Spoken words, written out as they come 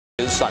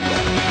Sunday.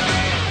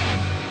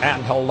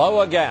 And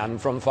hello again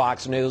from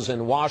Fox News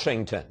in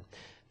Washington.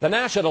 The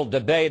national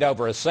debate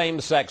over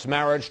same-sex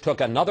marriage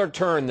took another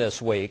turn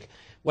this week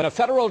when a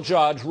federal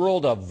judge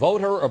ruled a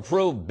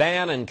voter-approved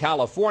ban in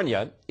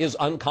California is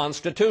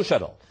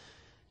unconstitutional.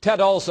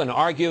 Ted Olson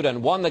argued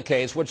and won the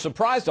case, which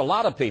surprised a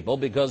lot of people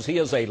because he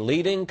is a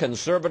leading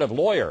conservative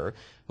lawyer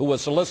who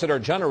was Solicitor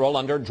General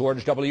under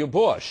George W.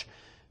 Bush.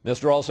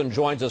 Mr. Olson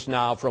joins us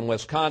now from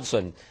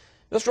Wisconsin.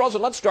 Mr.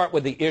 Olson, let's start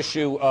with the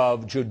issue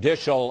of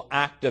judicial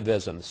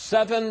activism.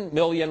 7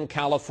 million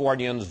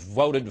Californians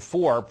voted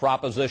for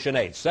Proposition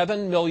 8.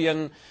 7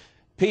 million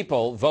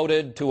people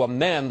voted to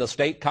amend the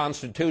state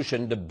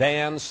constitution to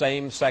ban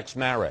same-sex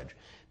marriage.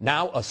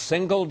 Now a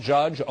single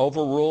judge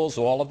overrules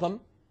all of them?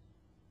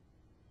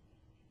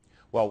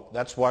 Well,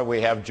 that's why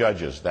we have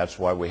judges. That's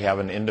why we have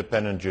an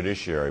independent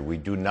judiciary. We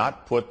do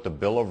not put the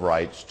Bill of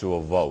Rights to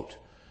a vote.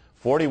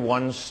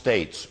 41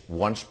 states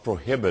once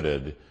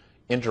prohibited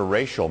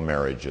interracial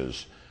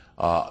marriages,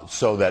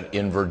 so that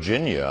in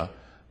Virginia,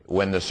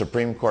 when the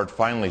Supreme Court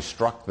finally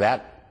struck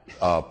that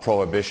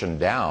prohibition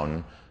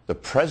down, the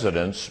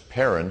president's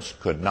parents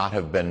could not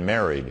have been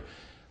married.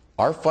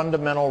 Our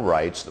fundamental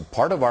rights,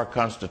 part of our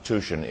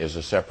Constitution is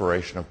a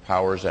separation of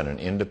powers and an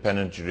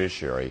independent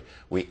judiciary.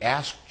 We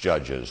ask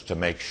judges to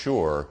make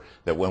sure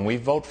that when we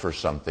vote for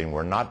something,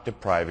 we're not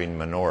depriving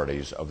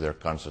minorities of their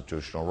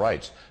constitutional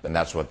rights. And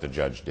that's what the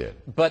judge did.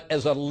 But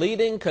as a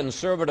leading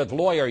conservative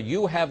lawyer,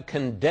 you have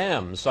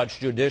condemned such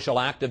judicial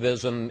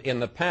activism in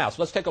the past.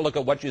 Let's take a look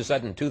at what you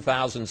said in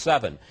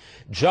 2007.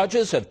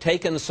 Judges have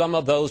taken some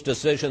of those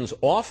decisions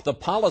off the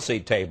policy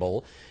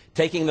table,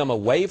 taking them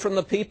away from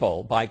the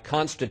people by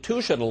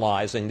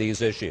constitutionalizing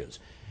these issues.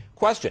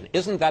 Question,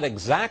 isn't that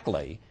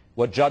exactly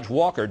what Judge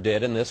Walker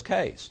did in this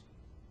case?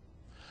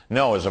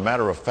 No, as a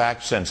matter of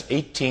fact, since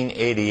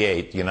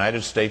 1888, the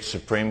United States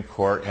Supreme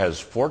Court has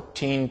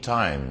 14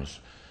 times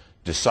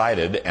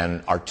decided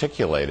and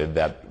articulated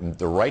that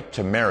the right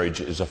to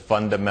marriage is a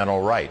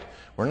fundamental right.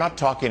 We're not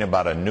talking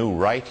about a new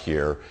right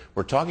here.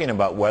 We're talking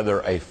about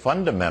whether a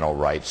fundamental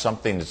right,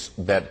 something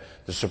that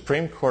the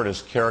Supreme Court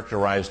has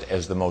characterized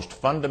as the most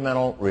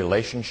fundamental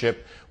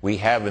relationship we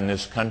have in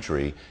this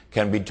country,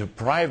 can be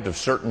deprived of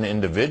certain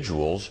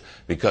individuals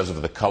because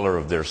of the color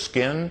of their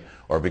skin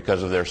or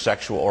because of their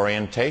sexual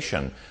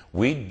orientation.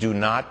 We do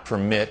not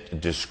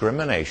permit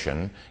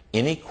discrimination,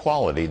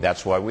 inequality.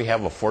 That's why we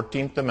have a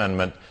 14th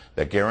Amendment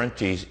that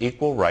guarantees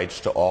equal rights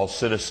to all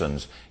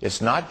citizens.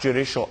 It's not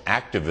judicial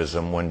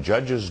activism when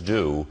judges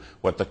do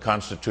what the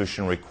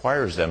Constitution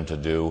requires them to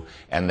do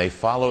and they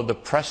follow the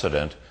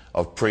precedent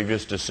of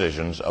previous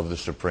decisions of the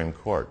Supreme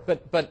Court.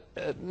 But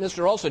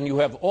Mr. Olson, you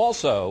have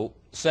also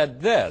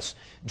said this.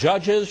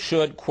 Judges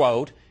should,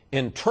 quote,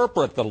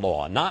 interpret the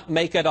law, not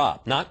make it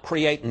up, not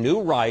create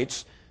new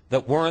rights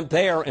that weren't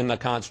there in the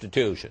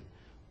Constitution.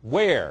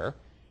 Where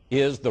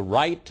is the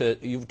right to,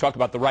 you've talked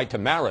about the right to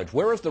marriage,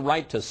 where is the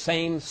right to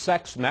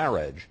same-sex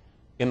marriage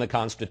in the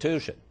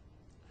Constitution?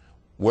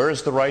 Where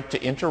is the right to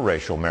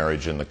interracial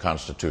marriage in the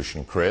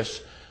Constitution,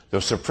 Chris?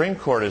 The Supreme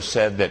Court has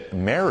said that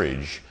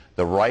marriage,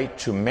 the right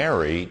to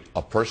marry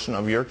a person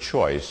of your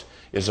choice,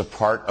 is a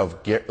part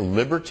of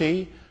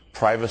liberty,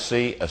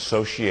 privacy,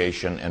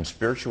 association, and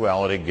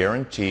spirituality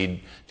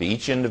guaranteed to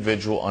each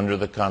individual under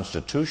the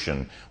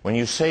Constitution. When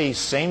you say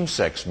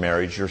same-sex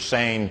marriage, you're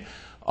saying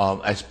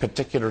a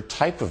particular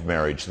type of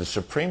marriage. The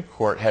Supreme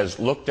Court has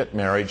looked at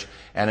marriage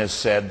and has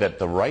said that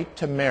the right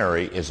to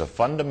marry is a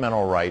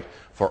fundamental right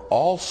for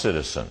all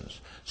citizens.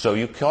 So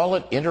you call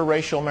it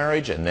interracial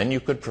marriage and then you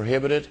could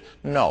prohibit it?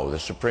 No, the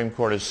Supreme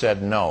Court has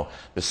said no.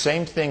 The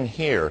same thing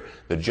here.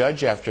 The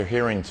judge, after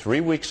hearing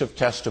 3 weeks of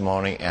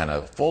testimony and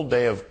a full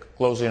day of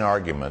closing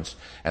arguments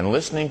and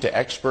listening to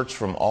experts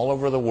from all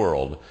over the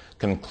world,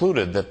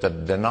 concluded that the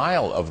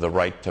denial of the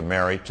right to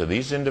marry to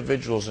these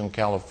individuals in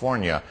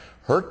California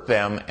hurt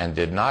them and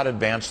did not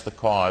advance the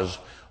cause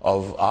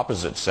of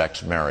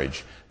opposite-sex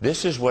marriage.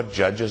 This is what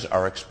judges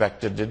are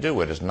expected to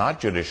do. It is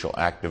not judicial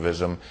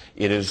activism.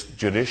 It is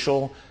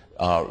judicial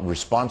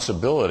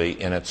responsibility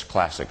in its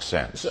classic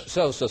sense.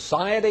 So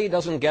society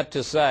doesn't get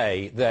to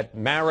say that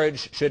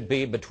marriage should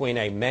be between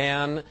a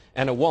man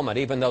and a woman,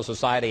 even though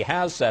society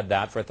has said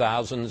that for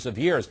thousands of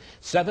years.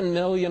 7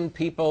 million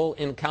people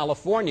in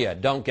California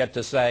don't get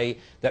to say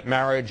that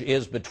marriage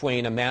is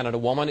between a man and a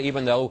woman,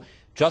 even though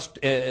just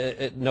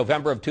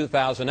November of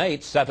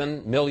 2008,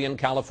 7 million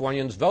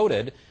Californians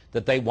voted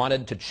that they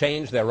wanted to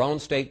change their own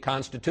state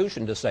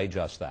constitution to say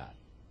just that.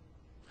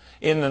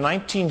 In the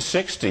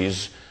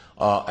 1960s,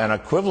 an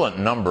equivalent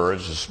number,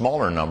 is a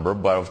smaller number,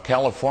 but of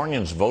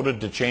Californians voted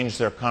to change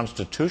their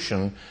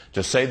constitution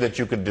to say that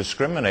you could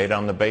discriminate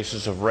on the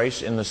basis of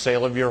race in the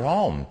sale of your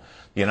home.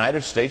 The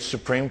United States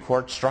Supreme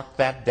Court struck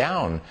that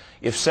down.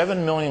 If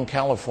 7 million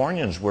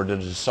Californians were to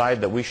decide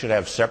that we should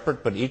have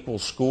separate but equal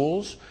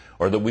schools,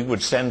 or that we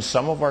would send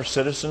some of our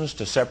citizens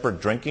to separate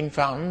drinking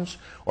fountains,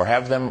 or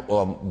have them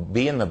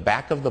be in the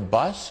back of the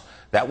bus,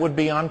 that would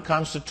be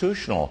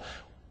unconstitutional.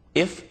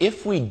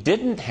 If we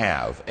didn't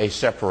have a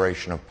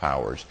separation of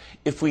powers,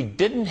 if we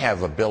didn't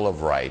have a Bill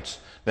of Rights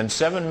then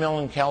 7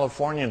 million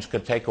Californians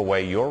could take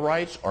away your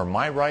rights or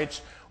my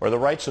rights or the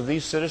rights of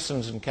these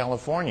citizens in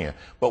California.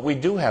 But we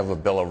do have a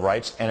Bill of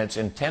Rights, and it's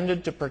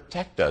intended to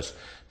protect us.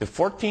 The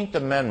 14th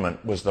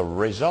Amendment was the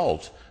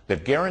result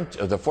that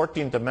the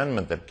 14th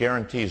Amendment that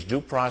guarantees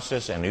due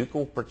process and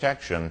equal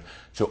protection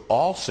to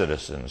all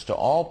citizens, to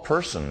all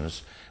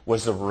persons,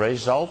 was the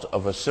result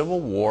of a civil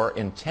war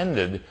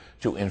intended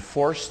to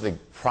enforce the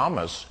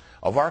promise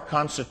of our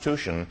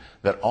Constitution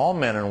that all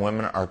men and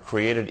women are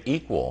created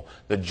equal.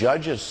 The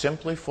judge is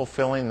simply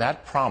fulfilling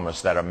that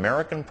promise, that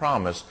American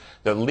promise.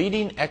 The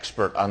leading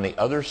expert on the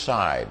other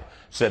side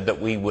said that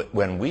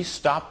when we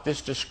stop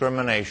this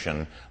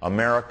discrimination,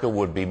 America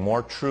would be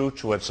more true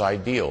to its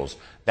ideals.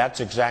 That's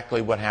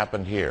exactly what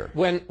happened here.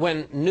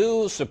 When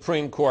new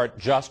Supreme Court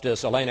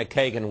Justice Elena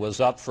Kagan was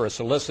up for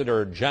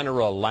Solicitor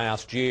General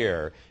last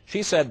year,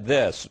 she said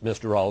this,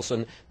 Mr.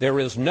 Olson: there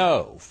is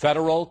no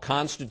federal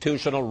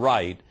constitutional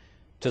right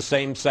to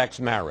same-sex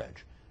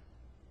marriage.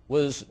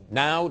 Was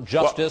now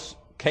Justice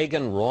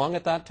Kagan wrong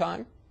at that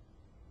time?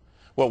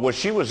 Well, what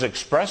she was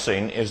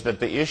expressing is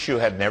that the issue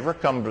had never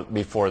come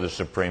before the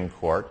Supreme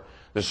Court.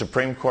 The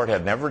Supreme Court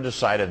had never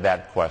decided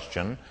that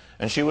question,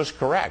 and she was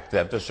correct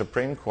that the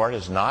Supreme Court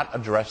has not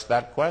addressed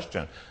that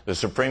question. The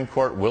Supreme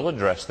Court will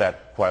address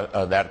that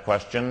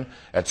question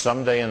at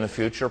some day in the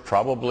future,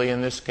 probably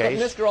in this case.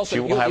 But Mr. Olson, she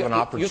will have an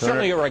opportunity. You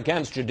certainly are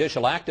against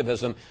judicial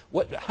activism.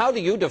 How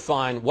do you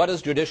define what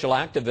is judicial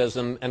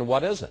activism and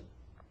what isn't?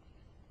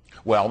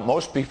 Well,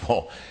 most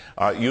people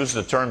use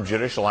the term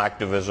judicial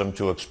activism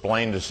to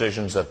explain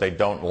decisions that they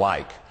don't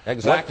like.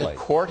 Exactly. What the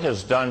court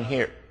has done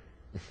here...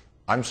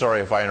 I'm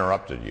sorry if I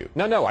interrupted you.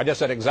 No, I just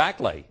said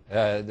exactly.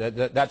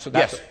 That's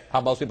yes.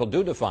 How most people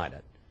do define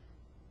it.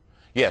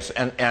 Yes,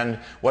 and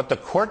what the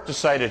court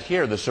decided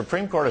here, the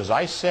Supreme Court, as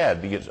I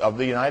said, of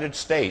the United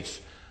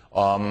States,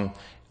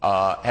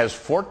 has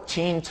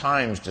 14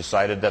 times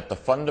decided that the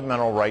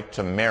fundamental right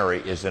to marry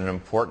is an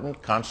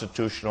important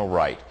constitutional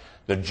right.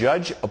 The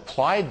judge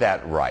applied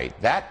that right,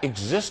 that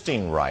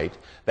existing right,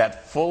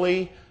 that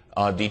fully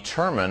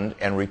determined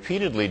and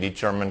repeatedly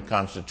determined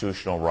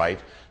constitutional right,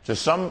 to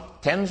some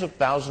tens of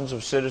thousands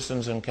of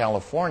citizens in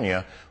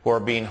California who are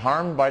being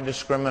harmed by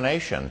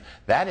discrimination.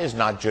 That is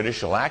not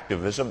judicial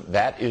activism,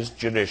 that is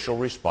judicial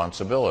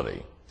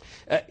responsibility.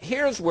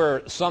 Here's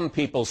where some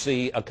people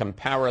see a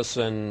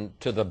comparison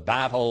to the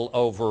battle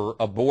over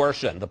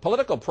abortion. The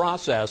political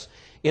process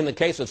in the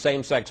case of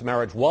same-sex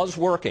marriage was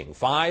working.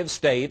 5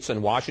 states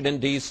and Washington,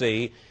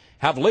 D.C.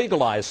 have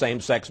legalized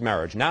same-sex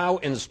marriage. Now,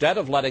 instead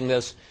of letting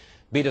this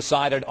be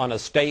decided on a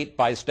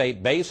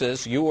state-by-state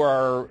basis, you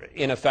are,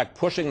 in effect,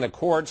 pushing the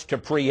courts to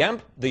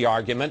preempt the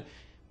argument,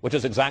 which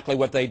is exactly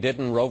what they did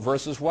in Roe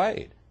versus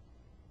Wade.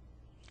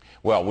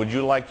 Well, would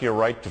you like your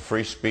right to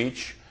free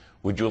speech?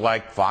 Would you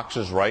like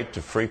Fox's right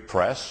to free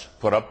press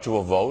put up to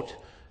a vote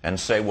and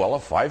say, well,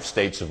 if 5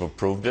 states have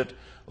approved it,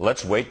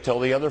 let's wait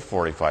till the other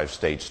 45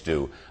 states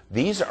do?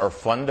 These are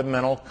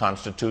fundamental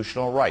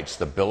constitutional rights.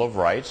 The Bill of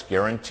Rights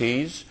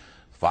guarantees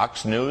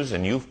Fox News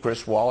and you,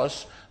 Chris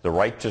Wallace, the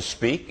right to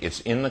speak.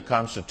 It's in the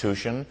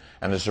Constitution,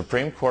 and the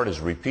Supreme Court has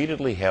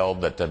repeatedly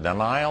held that the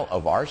denial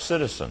of our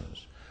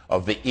citizens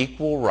of the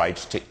equal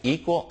rights to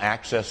equal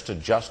access to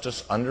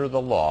justice under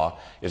the law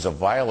is a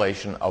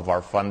violation of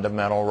our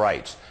fundamental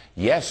rights.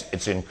 Yes,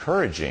 it's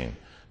encouraging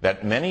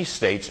that many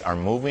states are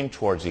moving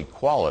towards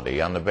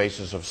equality on the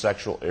basis of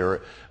sexual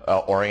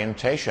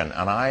orientation,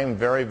 and I am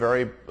very,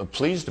 very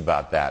pleased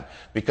about that,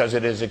 because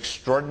it is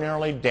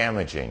extraordinarily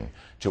damaging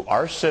to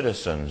our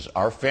citizens,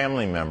 our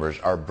family members,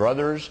 our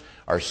brothers,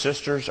 our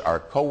sisters, our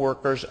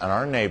co-workers, and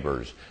our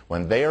neighbors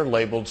when they are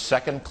labeled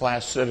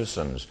second-class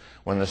citizens,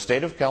 when the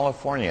state of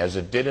California, as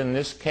it did in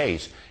this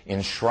case,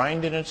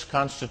 enshrined in its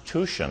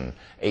Constitution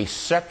a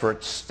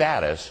separate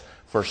status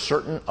for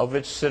certain of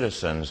its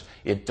citizens.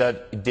 It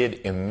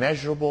did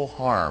immeasurable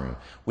harm.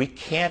 We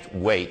can't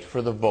wait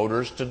for the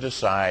voters to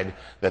decide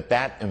that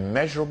that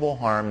immeasurable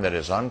harm that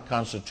is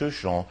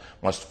unconstitutional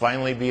must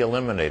finally be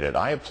eliminated.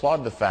 I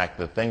applaud the fact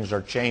that things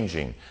are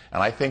changing,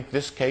 and I think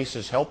this case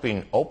is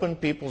helping open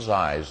people's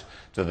eyes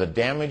to the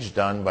damage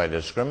done by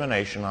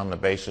discrimination on the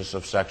basis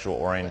of sexual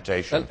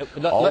orientation.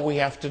 All we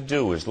have to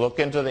do is look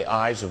into the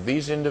eyes of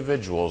these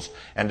individuals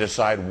and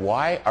decide,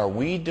 why are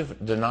we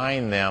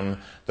denying them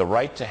the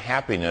right to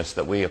happiness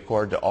that we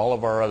accord to all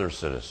of our other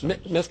citizens?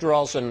 Mr.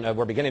 Olson,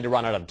 we're beginning to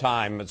run out of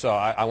time, so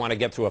I want to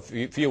get through a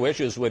few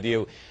issues with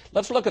you.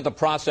 Let's look at the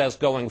process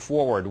going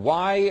forward.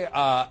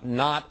 Why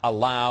not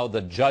allow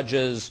the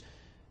judge's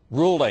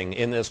ruling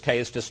in this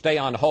case to stay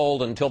on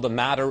hold until the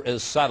matter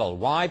is settled?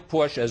 Why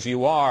push, as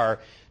you are,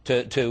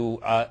 to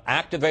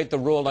activate the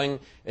ruling?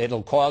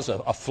 It'll cause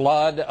a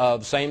flood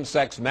of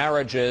same-sex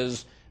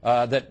marriages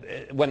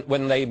that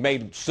when they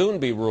may soon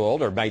be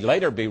ruled, or may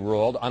later be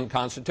ruled,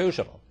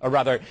 unconstitutional, or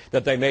rather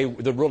that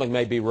the ruling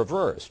may be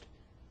reversed.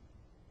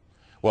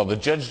 Well, the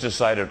judge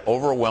decided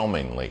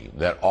overwhelmingly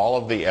that all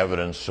of the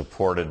evidence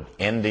supported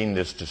ending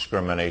this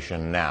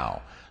discrimination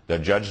now. The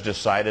judge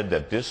decided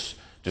that this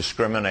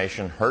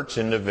discrimination hurts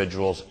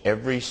individuals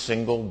every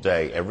single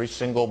day, every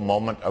single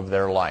moment of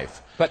their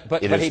life.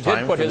 But he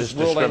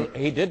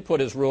did put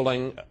his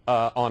ruling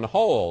on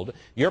hold.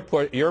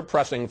 You're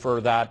pressing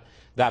for that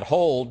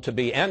hold to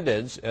be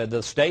ended,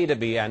 the stay to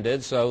be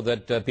ended, so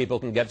that people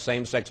can get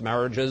same-sex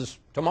marriages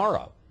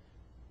tomorrow.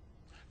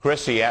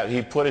 Chris,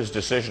 he put his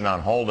decision on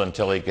hold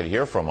until he could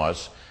hear from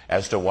us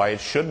as to why it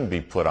shouldn't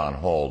be put on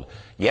hold.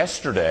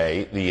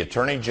 Yesterday, the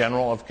Attorney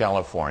General of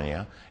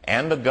California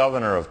and the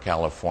Governor of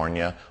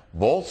California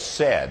both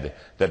said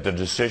that the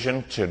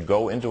decision should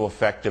go into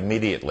effect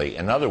immediately.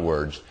 In other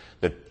words,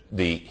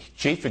 the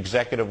Chief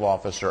Executive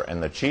Officer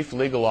and the Chief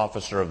Legal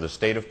Officer of the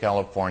state of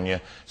California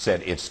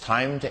said it's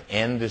time to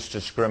end this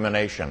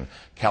discrimination.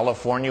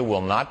 California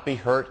will not be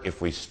hurt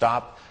if we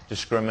stop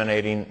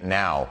discriminating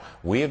now.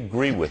 We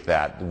agree with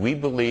that. We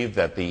believe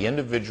that the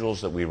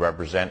individuals that we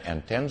represent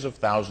and tens of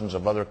thousands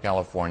of other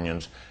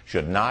Californians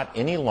should not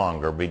any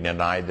longer be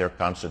denied their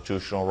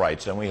constitutional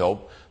rights, and we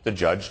hope the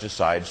judge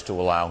decides to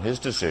allow his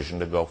decision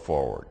to go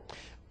forward.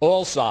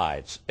 All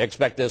sides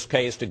expect this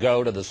case to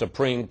go to the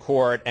Supreme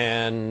Court,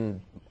 and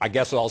I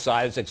guess all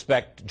sides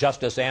expect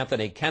Justice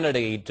Anthony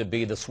Kennedy to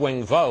be the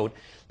swing vote.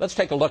 Let's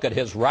take a look at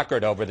his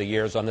record over the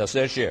years on this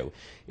issue.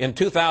 In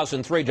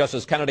 2003,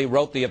 Justice Kennedy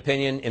wrote the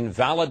opinion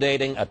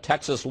invalidating a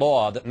Texas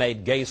law that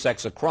made gay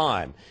sex a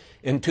crime.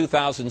 In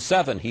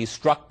 2007, he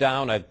struck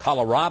down a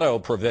Colorado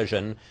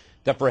provision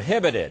that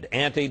prohibited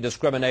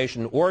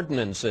anti-discrimination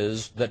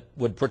ordinances that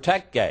would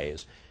protect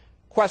gays.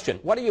 Question,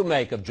 what do you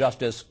make of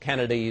Justice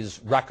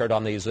Kennedy's record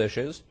on these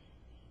issues?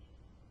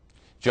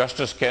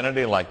 Justice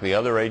Kennedy, like the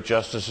other 8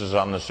 justices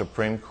on the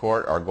Supreme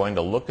Court, are going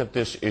to look at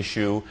this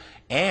issue,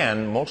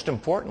 and most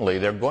importantly,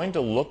 they're going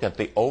to look at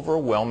the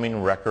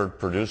overwhelming record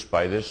produced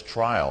by this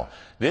trial.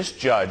 This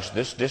judge,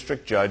 this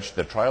district judge,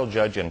 the trial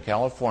judge in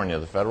California,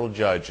 the federal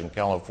judge in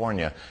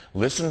California,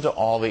 listened to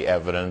all the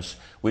evidence.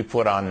 We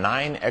put on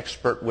 9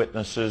 expert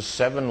witnesses,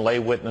 7 lay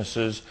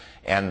witnesses,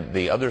 and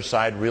the other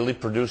side really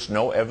produced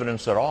no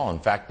evidence at all. In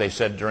fact, they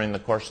said during the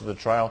course of the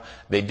trial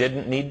they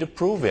didn't need to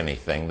prove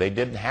anything. They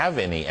didn't have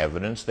any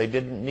evidence. They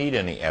didn't need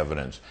any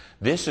evidence.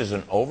 This is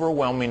an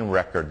overwhelming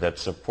record that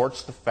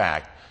supports the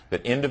fact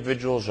that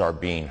individuals are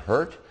being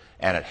hurt,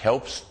 and it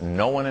helps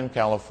no one in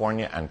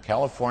California, and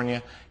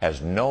California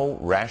has no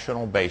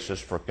rational basis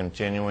for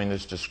continuing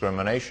this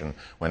discrimination.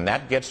 When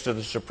that gets to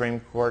the Supreme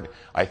Court,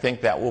 I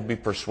think that will be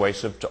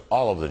persuasive to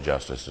all of the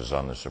justices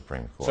on the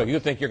Supreme Court. So you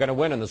think you're going to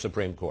win in the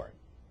Supreme Court?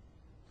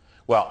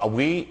 Well,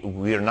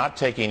 we are not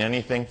taking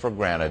anything for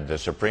granted. The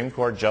Supreme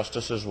Court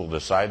justices will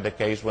decide the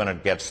case when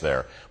it gets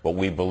there. But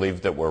we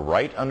believe that we're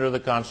right under the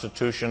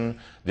Constitution.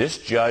 This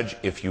judge,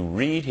 if you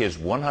read his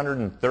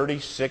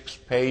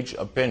 136-page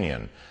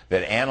opinion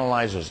that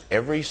analyzes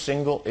every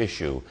single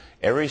issue,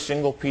 every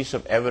single piece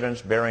of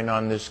evidence bearing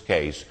on this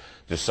case,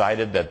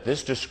 decided that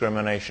this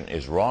discrimination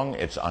is wrong,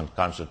 it's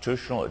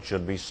unconstitutional, it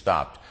should be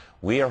stopped.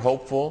 We are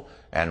hopeful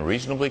and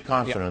reasonably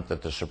confident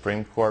that the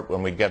Supreme Court,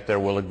 when we get there,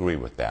 will agree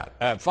with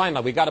that.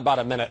 Finally, we got about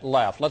a minute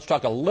left. Let's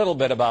talk a little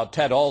bit about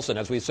Ted Olson.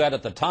 As we said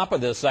at the top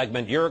of this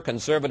segment, your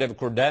conservative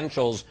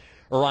credentials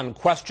are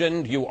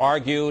unquestioned. You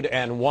argued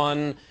and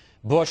won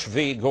Bush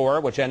v. Gore,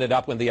 which ended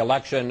up with the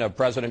election of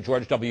President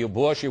George W.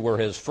 Bush. You were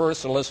his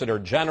first Solicitor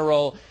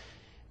General.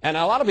 And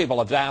a lot of people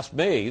have asked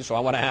me, so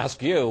I want to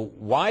ask you,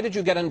 why did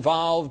you get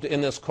involved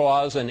in this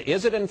cause? And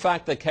is it in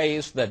fact the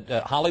case that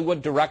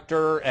Hollywood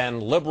director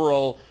and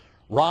liberal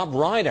Rob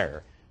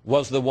Reiner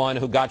was the one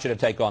who got you to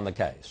take on the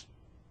case?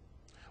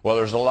 Well,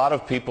 there's a lot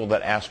of people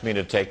that asked me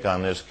to take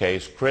on this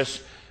case.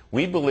 Chris,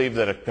 we believe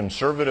that a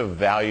conservative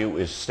value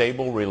is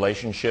stable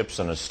relationships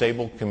and a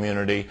stable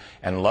community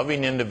and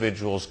loving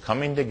individuals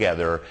coming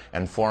together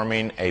and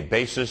forming a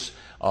basis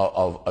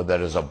that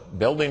is a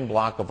building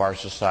block of our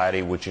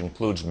society, which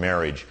includes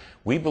marriage.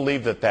 We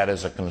believe that that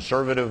is a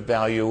conservative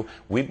value.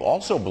 We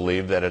also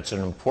believe that it's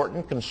an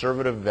important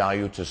conservative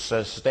value to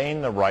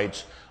sustain the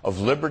rights of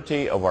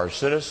liberty of our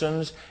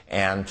citizens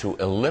and to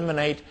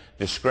eliminate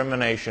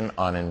discrimination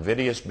on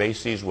invidious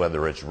bases,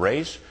 whether it's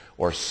race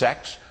or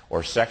sex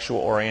or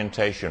sexual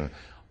orientation.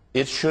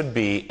 It should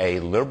be a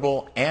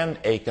liberal and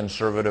a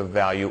conservative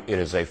value. It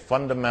is a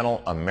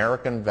fundamental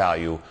American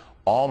value.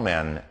 All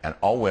men and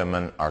all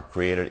women are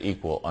created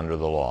equal under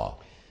the law.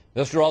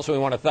 Mr. Olson, we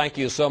want to thank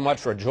you so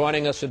much for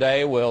joining us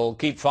today. We'll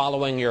keep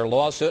following your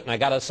lawsuit. And I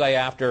got to say,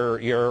 after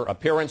your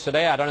appearance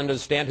today, I don't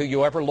understand who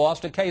you ever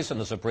lost a case in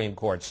the Supreme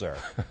Court, sir.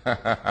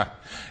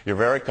 You're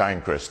very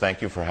kind, Chris.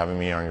 Thank you for having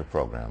me on your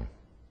program.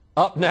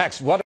 Up next, what